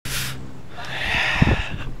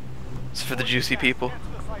for the juicy people.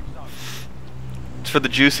 It's for the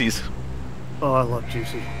juicies. Oh, I love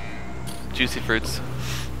juicy. Juicy fruits.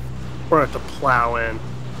 We're gonna have to plow in.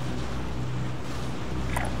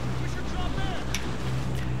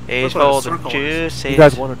 Age what a full circle of is. juicy. You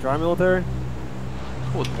guys want to try military?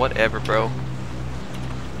 Whatever, bro.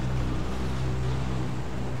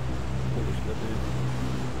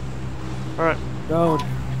 Alright. Going.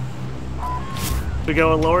 We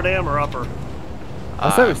go in lower dam or upper? I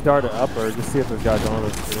say we start at upper, just see if there's guys on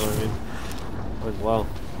us, you know what I mean? As well.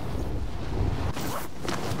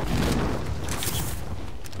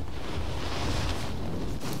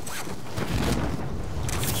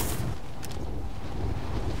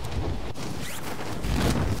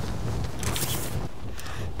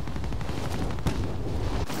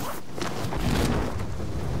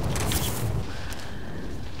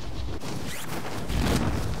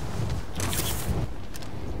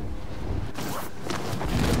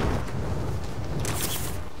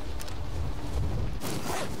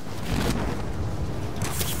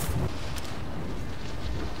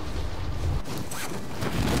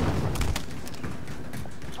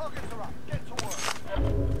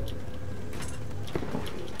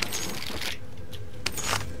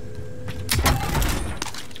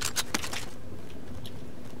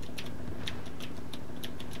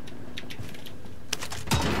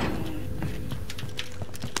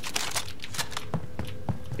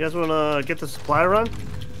 You guys wanna get the supply run?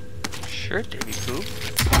 Sure, Davy Poop.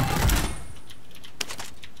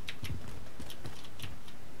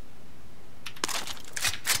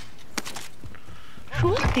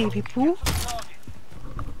 Sure, Davy Poop.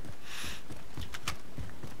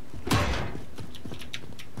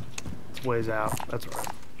 It's ways out. That's alright.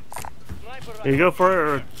 You go for it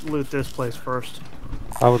or loot this place first?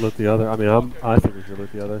 I would loot the other. I mean, I think we should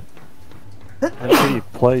loot the other. I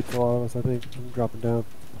need plates, a lot of us, I think. I'm dropping down.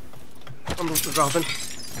 I'm dropping.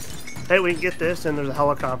 Hey, we can get this, and there's a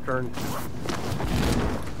helicopter, and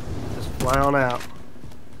just fly on out.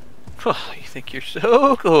 Oh, you think you're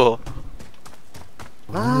so cool.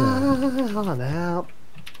 Fly on out.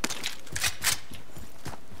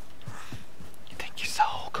 You think you're so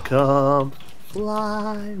cool. Come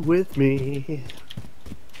fly with me.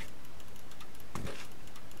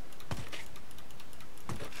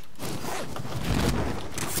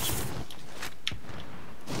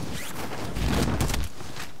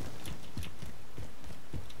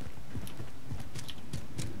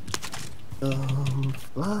 Come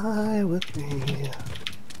fly with me.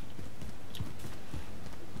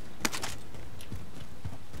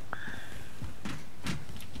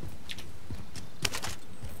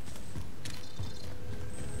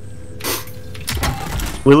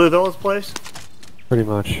 We loot Ella's place? Pretty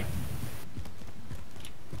much.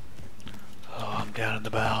 Oh, I'm down in the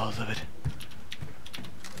bowels of it.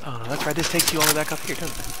 Oh no, that's right. This takes you all the way back up here, doesn't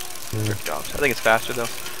it? Yeah. Frick dogs. I think it's faster though.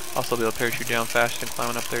 Also, be able to parachute down faster than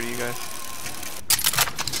climbing up there to you guys.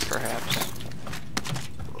 Perhaps.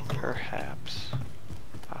 Perhaps.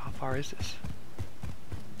 Wow, how far is this?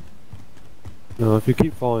 No, if you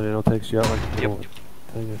keep falling, it'll take you out like a Yep. bullet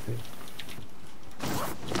thing, I think.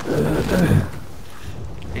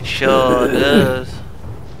 It sure does.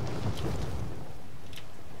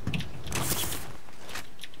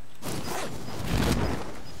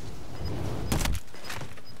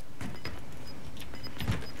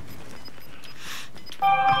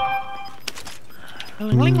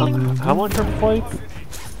 How much are plates?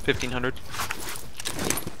 1,500.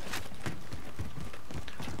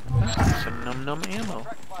 Some num ammo.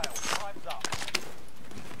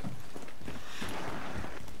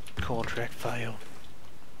 Cool track file.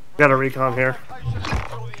 Got a recon here.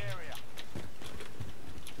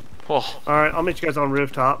 Oh, Alright, I'll meet you guys on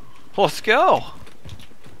rooftop. let's go.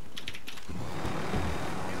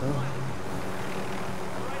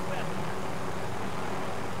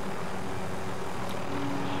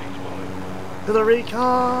 To the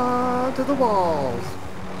recon! To the walls!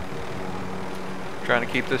 Trying to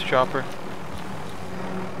keep this chopper.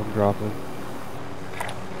 I'm dropping.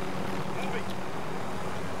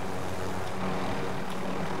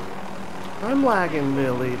 I'm lagging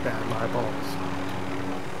really bad, my balls.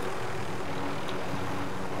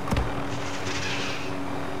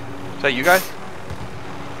 Is that you guys?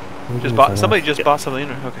 Just bought. Somebody just bought something.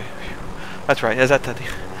 Okay, that's right. Is that the?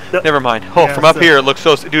 Yep. Never mind. Oh, Yeah, from up so- here, it looks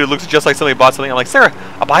so. Dude, it looks just like somebody bought something. I'm like, Sarah,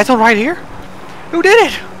 a buy zone right here? Who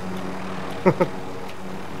did it?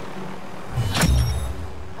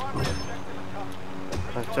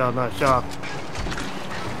 Nice job, nice job.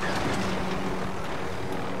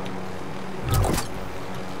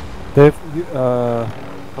 Dave, you, how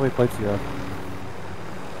many plates do you have?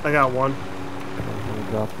 I got one. Let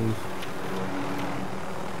me drop these.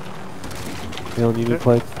 Feeling you need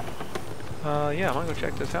plates? Yeah, I'm gonna go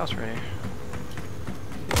check this house right here.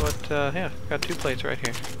 See what, yeah, got 2 plates right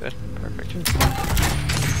here. Good, perfect. And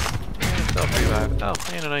self-revive. Oh,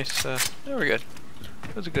 and a nice, there we're good.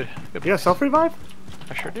 That was a good You got self-revive?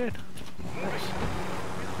 I sure did. Nice.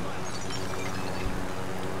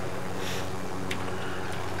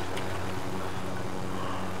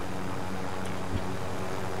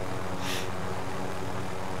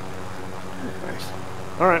 Nice.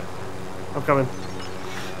 Alright. I'm coming.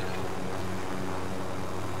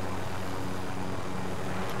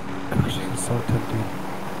 Gosh, this is so tempting.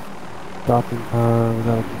 Stopping time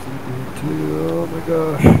without a PCP too. Oh my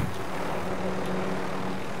gosh.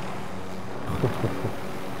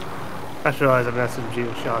 I just realized I'm SMG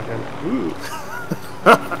with shotgun. Ooh.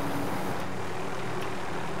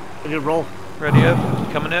 A good roll. Ready, Ev?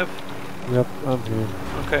 Coming, Ev? Yep, I'm here.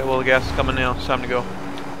 Okay, well the gas is coming now. It's time to go.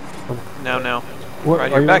 Now. What,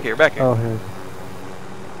 Right here, back here, back here. Oh, here.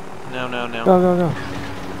 Now. Go.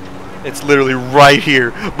 It's literally right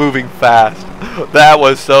here, moving fast. That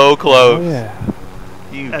was so close. Oh, yeah.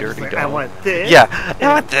 You I was dirty like, dog. I want this. Yeah. I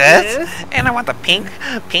want this, and I want the pink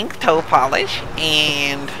toe polish,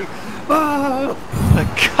 and Oh,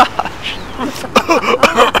 Gosh.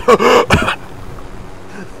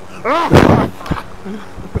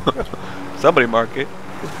 Somebody mark it.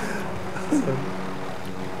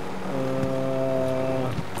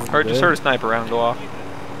 Just heard a sniper round go off.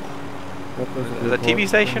 Yep, Is that TV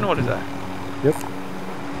station? What is that? Yep.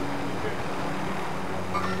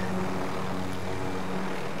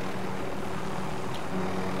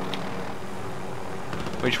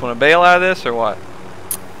 We just want to bail out of this, or what?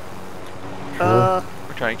 uh,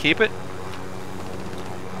 We're trying to keep it.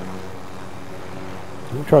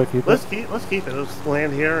 You can try to keep let's it. keep it. Let's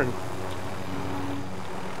land here and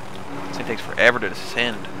This thing takes forever to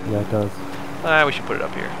descend. Yeah, it does. We should put it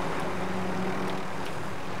up here.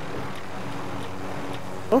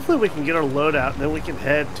 hopefully we can get our load out, and then we can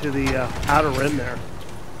head to the outer rim there.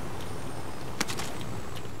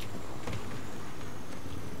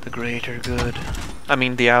 The greater good. I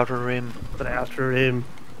mean, the outer rim. But after rim.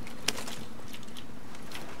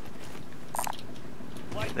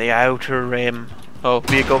 The outer rim. Oh,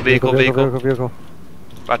 vehicle. Vehicle.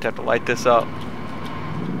 About to have to light this up. No.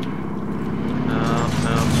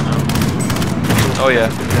 Oh yeah.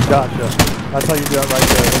 Gotcha. That's how you do it right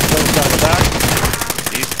there. Let's down the back.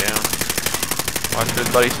 He's down. Watch, his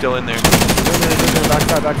buddy's still in there.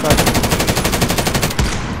 Backside.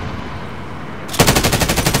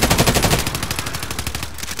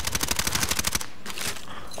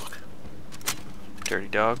 Dirty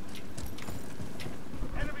dog.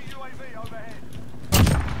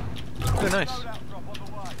 Oh, nice.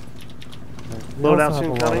 Loadout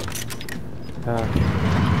soon coming.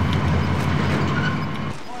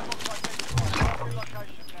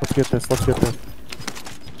 Let's get this.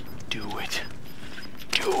 Do it.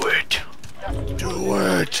 Do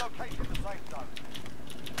it.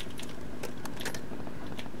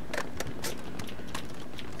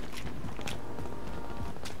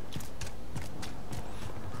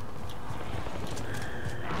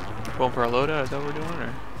 Going for a loadout? Is that what we're doing,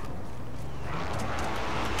 or?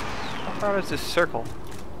 How far is this circle?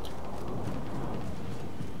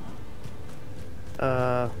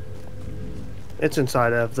 It's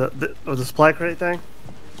inside of the supply crate thing.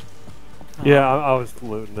 Yeah, I was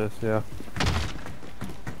looting this. Yeah.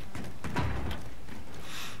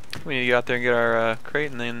 We need to get out there and get our crate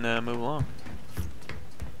and then move along.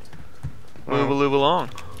 Move along.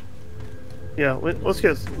 Yeah, let's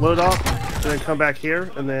get load off, and then come back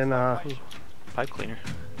here, and then Pipe cleaner.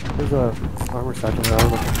 There's a armor satchel there. I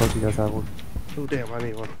don't know if you guys have one. oh damn, I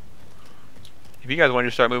need one. If you guys want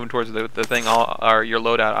to start moving towards the thing, or your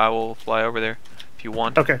loadout, I will fly over there if you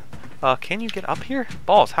want. Okay. Can you get up here?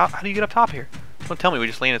 Balls, how do you get up top here? Don't tell me we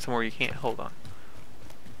just landed somewhere you can't. Hold on.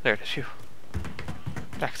 There it is. Phew.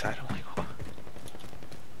 Backside. I'm like, what?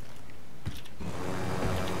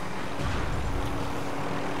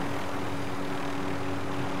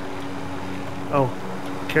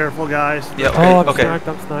 Oh, careful, guys. Yeah. Okay. Oh, I'm Okay.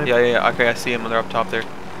 sniped. Yeah. Okay, I see him. They're up top there.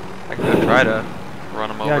 I can go try to run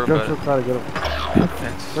them Yeah, over, go but try to get him.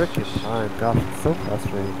 that's Freaking time. Gosh, it's so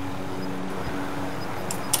frustrating.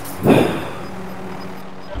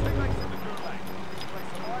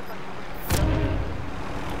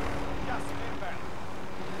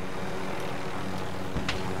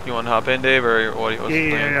 You want to hop in, Dave, or what? What's the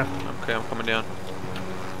plan? Yeah. Okay, I'm coming down.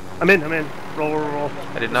 I'm in. Roll.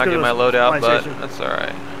 I did Let's not go get to my the load out, supply but station. that's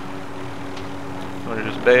alright. I'm gonna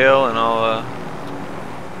just bail and I'll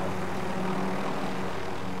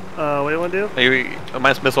What do you want to do? Maybe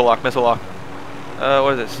minus missile lock. Missile lock.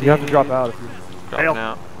 What is this? You have to drop out if you. Dropping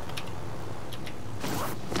out.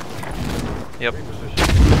 Yep.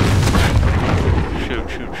 Shoot,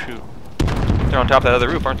 shoot, shoot. They're on top of that other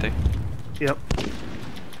roof, aren't they? Yep.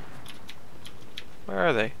 Where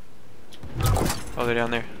are they? Oh, they're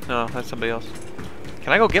down there. No, that's somebody else.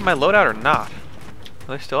 Can I go get my loadout or not?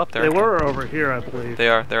 Are they still up there? They were over here, I believe. They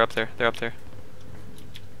are. They're up there. They're up there.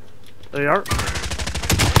 They are?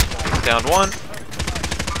 Downed one.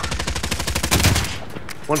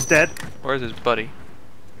 One's dead. Where's his buddy?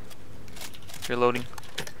 Reloading.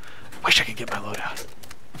 Wish I could get my loadout.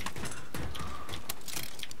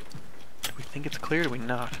 Do we think it's clear or do we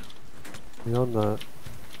not? Beyond that.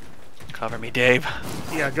 Cover me, Dave.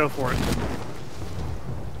 Yeah, go for it.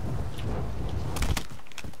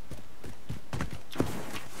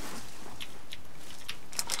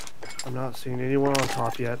 I'm not seeing anyone on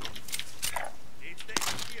top yet.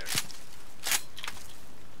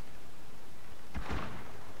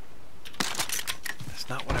 That's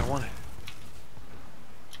not what I wanted.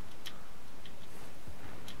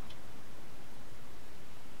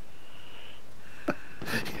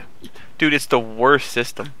 Dude, it's the worst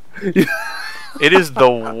system. It is the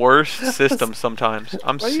worst system sometimes.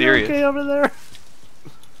 I'm serious. Are you okay over there?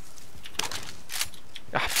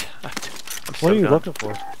 I'm so What are you done. looking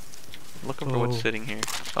for? Looking for what's sitting here.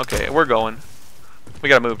 Okay, we're going. We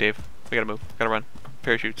gotta move, Dave. We gotta move. Gotta run.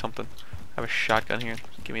 Parachute something. I have a shotgun here.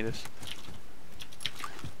 Give me this.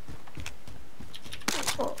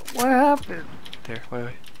 What happened? There,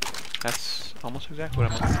 wait. That's almost exactly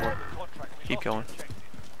what I'm looking for. Keep going.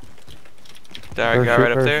 That guy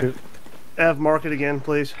right up there. Parachute. Ev, mark it again,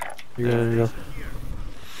 please. Here you go, here you go.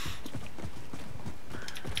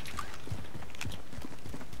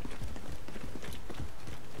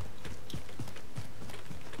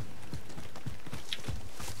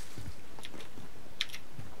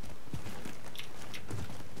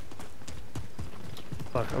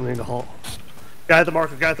 Fuck, I'm gonna need to halt. Guy at the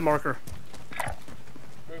marker, guy at the marker.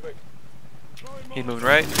 He's moving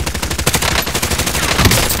right.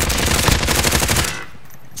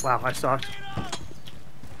 Wow, I sucked.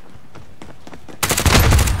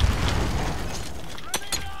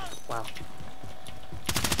 Wow.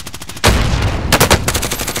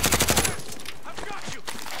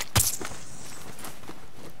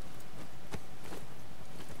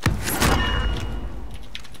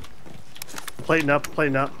 Plating up,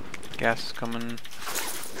 plating up. Gas is coming.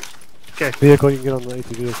 Okay. Vehicle you can get on the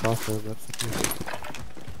ATV is possible. That's the key.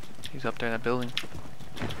 He's up there in that building.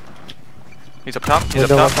 He's up top. He's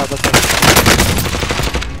Window up top. up top.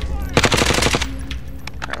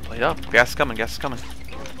 Alright, play it up. Gas is coming. Gas is coming.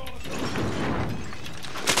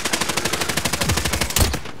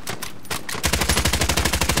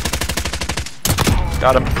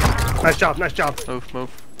 Got him. Nice job, nice job. Move, move.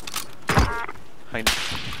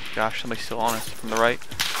 Gosh, somebody's still on us from the right.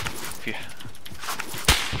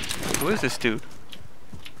 Who is this dude?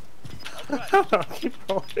 Keep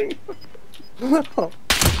rolling.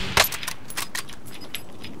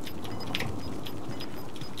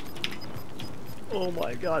 Oh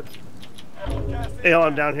my god. Hey,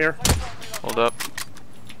 I'm down here. Hold up.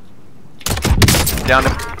 Down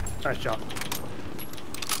him. Nice job.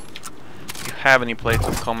 If you have any plates,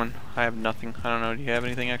 I'm coming. I have nothing. I don't know. Do you have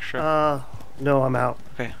anything extra? No, I'm out.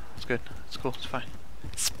 Okay, that's good. That's cool. It's fine.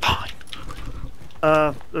 It's fine.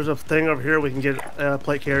 There's a thing over here we can get a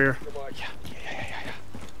plate carrier. Yeah.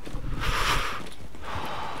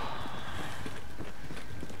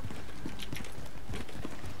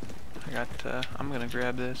 I got, I'm gonna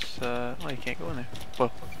grab this, oh, you can't go in there.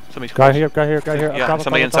 Whoa, somebody's Guy close. here, guy here, guy here. Yeah, Up top,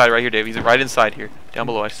 somebody up top, inside up right here, Dave. He's right inside here. Down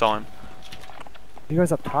below, I saw him. top. You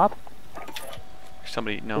guys up top?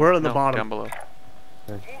 Somebody, no. We're in the no, bottom. down below.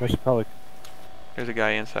 Okay. I should probably. There's a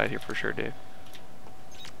guy inside here for sure, Dave.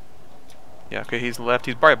 Yeah, okay, he's left.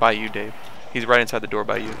 He's right by you, Dave. He's right inside the door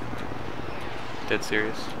by you. Dead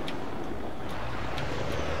serious.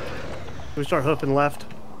 We start hoofing left.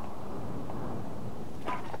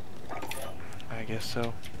 I guess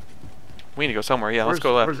so. We need to go somewhere. Yeah, let's Where's-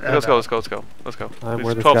 go left. where's Let's Ed go, at? let's go, let's go. Let's go. I'm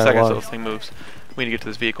where There's this 12 guy seconds till was. this thing moves. We need to get to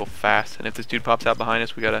this vehicle fast. And if this dude pops out behind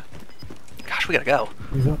us, we gotta... Gosh, we gotta go.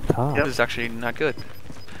 He's up top. This is actually not good.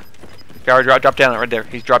 Guy, drop down right there.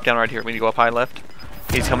 He's dropped down right here. We need to go up high left.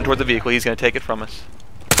 He's coming towards the vehicle. He's gonna take it from us.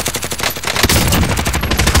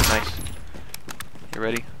 Nice. You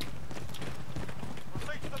ready?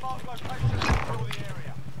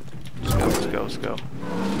 Let's go, let's go.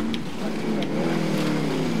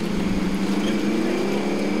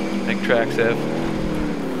 Make tracks, Ev.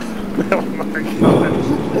 Oh my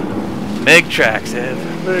god. Make tracks, Ev.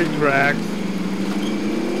 Big tracks.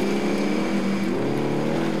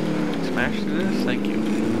 smash through this? Thank you.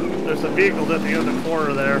 There's a vehicle at the end of the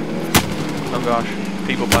corner there. Oh gosh,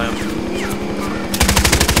 people by him.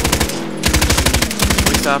 Can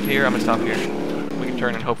we stop here? I'm gonna stop here. We can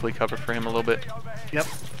turn and hopefully cover for him a little bit. Yep.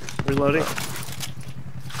 Reloading.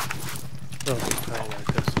 Oh, I like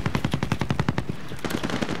this.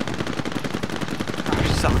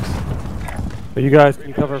 Gosh, sucks. But you guys, can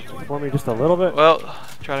you cover for me just a little bit? Well,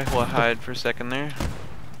 try to hide for a second there.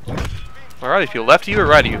 Where are these people? Left of you or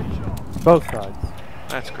right of you? Both sides.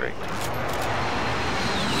 That's great.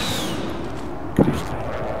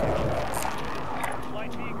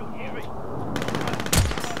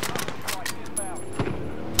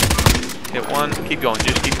 Hit one. Keep going.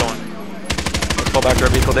 Just keep going. Let's fall back to our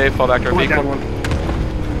vehicle, Dave. Fall back to our vehicle. Got one.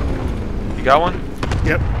 You got one?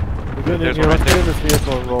 Yep. We're good in There's here. one Let's right get in this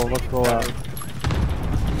vehicle and roll. Let's roll out.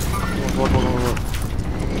 Roll.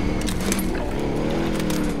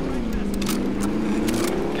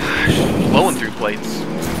 Gosh, blowing through plates.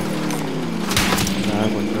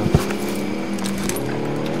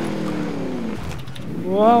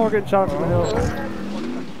 Well, we're getting shot from the hill.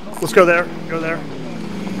 Let's go there. Go there.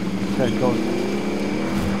 Okay, go.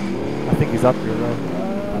 I think he's up here though.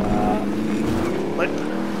 Let,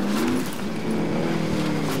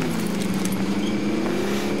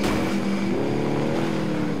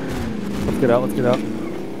 Let's get out. Let's get out.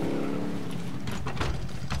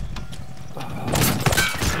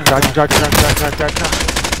 Jack.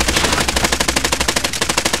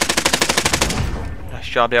 Nice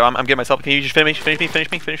job, Dave. I'm getting myself. Can you just finish me? oh,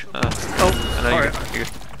 I know alright. you're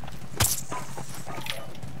good.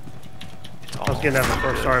 I was getting that one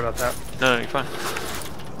first. Sorry about that. No, you're fine.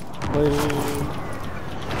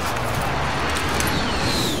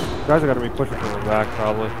 Guys are gonna be pushing from the back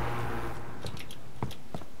probably.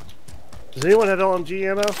 Does anyone have LMG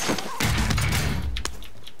ammo?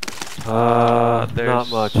 Not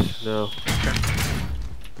much. No.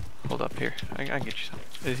 Hold up here. I can get you some.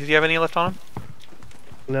 Does he have any left on him?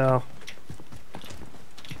 No.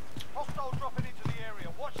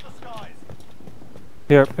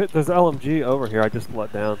 Here, there's LMG over here. I just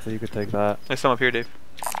let down, so you could take that. There's some up here, Dave.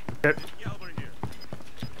 Okay.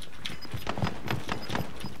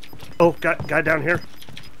 Oh, guy down here.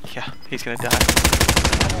 Yeah, he's gonna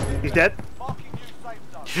die. He's dead.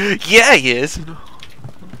 Yeah, he is.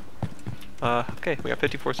 Okay, we got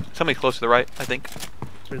 54. Somebody's close to the right, I think.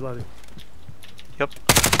 Reloading. Yep.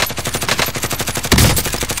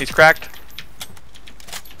 He's cracked.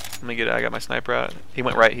 Let me get it. I got my sniper out. He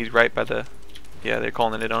went right. He's right by the... Yeah, they're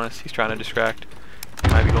calling it on us. He's trying to distract. He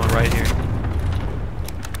might be going right here.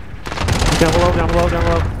 Down below.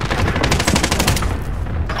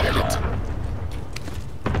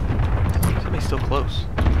 Somebody's still close.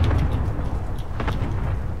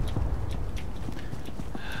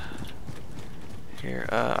 Here,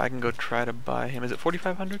 I can go try to buy him. Is it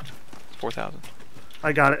 4,500? 4,000.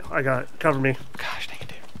 I got it. Cover me. Gosh dang it,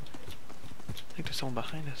 dude. I think there's someone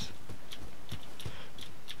behind us.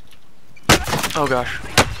 Oh gosh.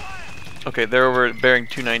 Okay, they're over at bearing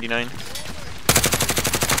 299.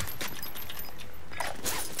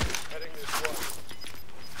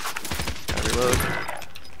 Gotta reload.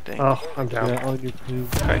 Dang. Oh, I'm down. Yeah, on your please.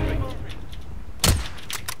 Okay.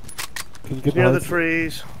 Can you get Near the behind-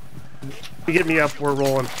 trees. You get me up. We're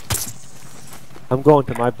rolling. I'm going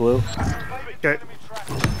to my blue. Okay.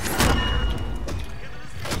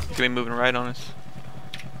 He's gonna be moving right on us.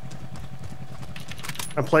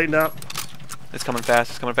 I'm plating up. It's coming fast.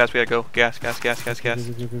 It's coming fast. We gotta go. Gas.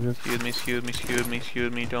 Excuse me.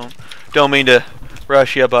 Don't mean to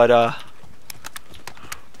rush you, but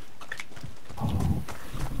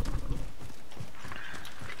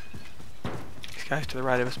these guys to the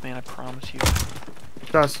right of us, man. I promise you.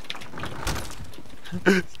 Dust.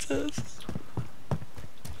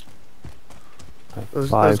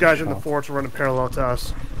 Those guys in the forts are running parallel to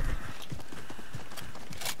us.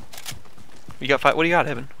 You got five? What do you got,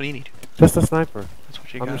 Evan? What do you need? Just a sniper. That's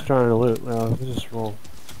what you I'm got. just trying to loot. Let's just roll.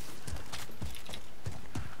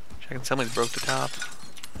 Checking somebody's broke the top.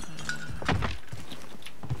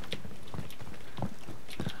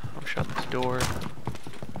 I'm shutting this door.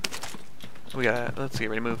 We got. Let's get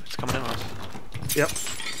ready to move. It's coming in on us. Yep.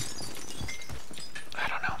 I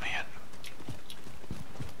don't know, man.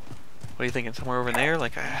 What are you thinking? Somewhere over there?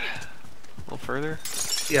 Like a little further?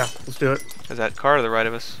 Yeah, let's do it. Is that car to the right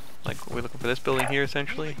of us? Like, we're looking for this building here,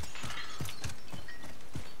 essentially?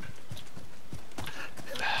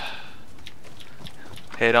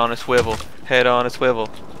 Head on a swivel. Head on a swivel.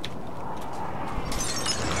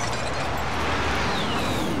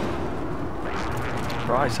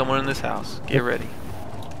 Probably someone in this house. Get ready.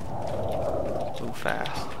 Move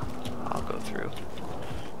fast. I'll go through.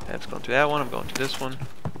 That's going through that one. I'm going to this one.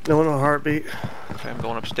 No one on a heartbeat. Okay, I'm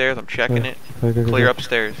going upstairs. I'm checking it. Okay, Clear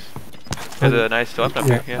upstairs. There's a nice weapon up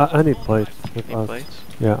here. Yeah. I need plates. Need plates?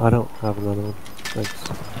 Yeah, I don't have another one. Thanks.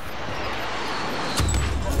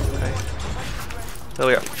 Okay. So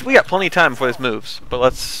we got plenty of time before this moves, but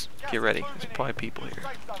let's get ready. There's probably people here.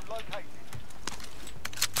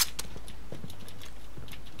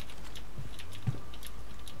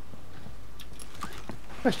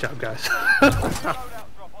 Nice job, guys.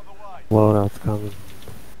 Loadout's coming.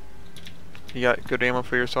 You got good ammo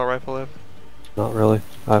for your assault rifle, Ev? Not really.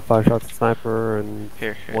 I have 5 shots of sniper and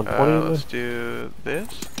Here. 120. Let's do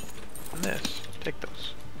this and this. Take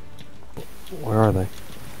those. Where are they?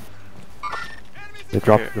 They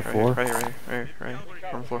dropped to the floor? Right here.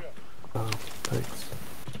 On the floor. Oh, thanks.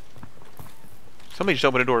 Somebody just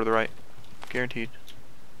opened a door to the right. Guaranteed.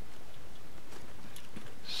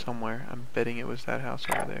 Somewhere. I'm betting it was that house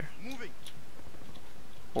over there.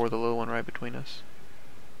 Or the little one right between us.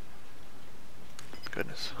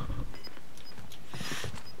 Goodness.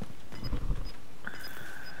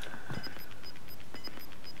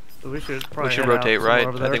 So we should probably rotate right.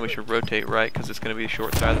 I think we should rotate right because it's going to be a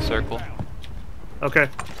short side of the circle. Okay.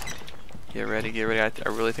 Get ready, get ready. I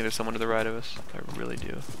really think there's someone to the right of us. I really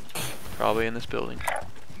do. Probably in this building.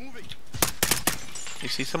 You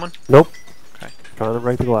see someone? Nope. Okay. Trying to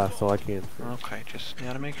break the glass so I can. Okay, just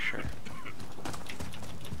gotta make sure.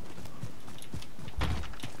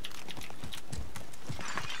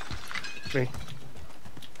 Me.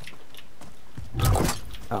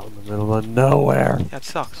 Out in the middle of nowhere. That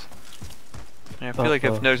sucks. And I feel like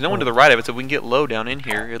if there's no one to the right of us, if we can get low down in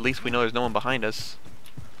here, at least we know there's no one behind us.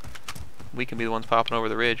 We can be the ones popping over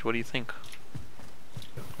the ridge. What do you think?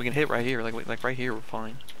 We can hit right here, like right here, we're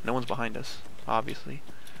fine. No one's behind us, obviously.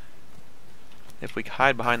 If we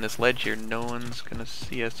hide behind this ledge here, no one's gonna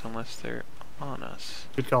see us unless they're on us.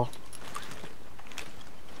 Good call.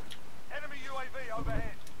 Enemy UAV overhead.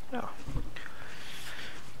 No.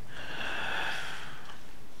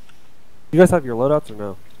 You guys have your loadouts or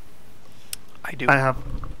no? I do. I have.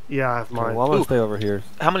 Yeah, I have mine. Well, I'm gonna stay over here.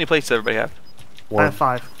 How many plates does everybody have? I have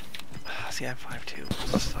 5. See, I have 5 too.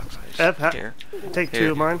 This sucks. I just Ev, here. take Here.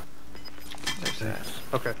 2 of mine. There's that.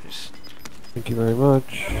 Okay. Just Thank you very much.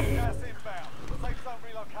 Gas inbound. Safe zone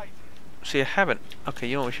relocated. see, I haven't. Okay,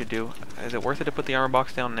 you know what we should do? Is it worth it to put the armor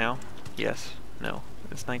box down now? Yes. No.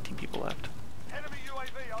 It's 19 people left. Enemy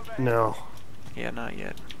UAV overhead. No. Yeah, not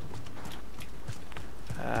yet.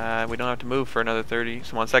 We don't have to move for another 30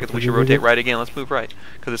 some odd seconds. We should rotate right again. Let's move right,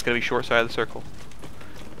 because it's going to be short side of the circle.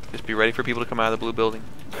 Just be ready for people to come out of the blue building.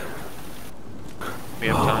 We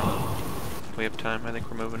have time. We have time. I think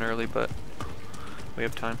we're moving early, but we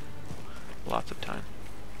have time. Lots of time.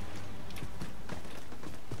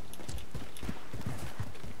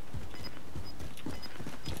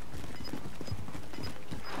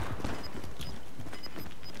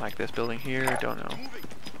 Like this building here, don't know.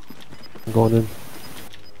 I'm going in.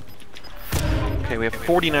 Okay, we have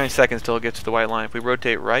 49 seconds till it gets to the white line. If we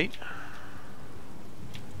rotate right,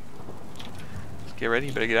 let's get ready.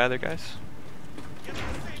 You better get out of there, guys.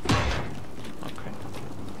 Okay.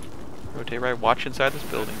 Rotate right. Watch inside this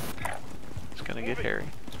building. It's gonna get hairy.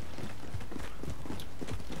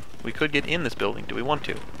 We could get in this building. Do we want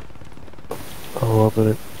to? I'll open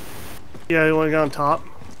it. Yeah, you want to go on top?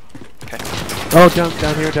 Okay. Oh, down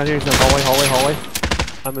here. It's the hallway.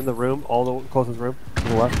 I'm in the room, all the closest room to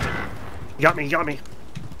the left. You got me.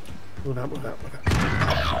 Move out.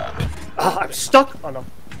 Ah, I'm stuck on them.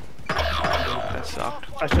 That sucked.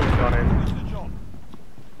 I shouldn't have gone in.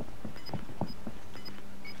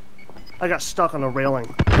 I got stuck on a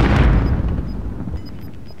railing.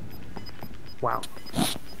 Wow.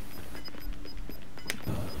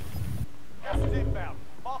 Gas is inbound.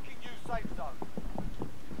 Marking you safe zone.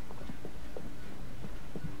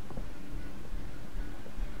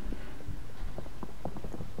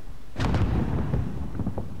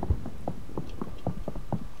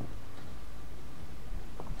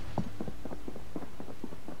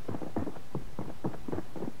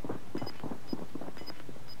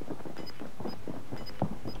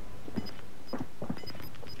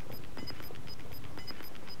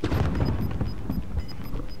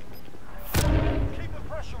 Keep the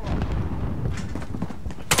pressure on.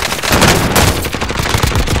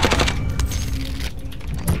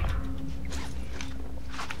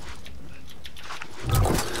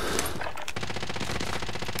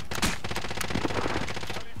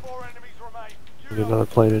 Only 4 enemies remain. Get another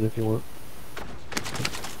plate in if you want.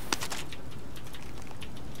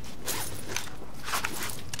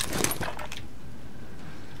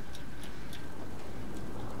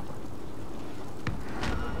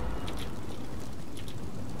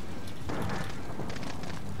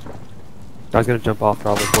 Guy's gonna jump off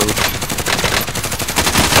probably for you.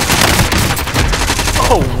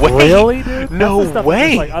 Oh, wait! Really, dude? No That's the stuff way!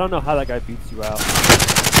 that's like, I don't know how that guy beats you out.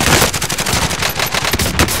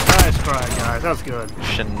 Nice try, guys. That was good.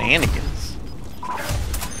 Shenanigans.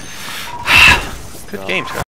 Good game, Scott.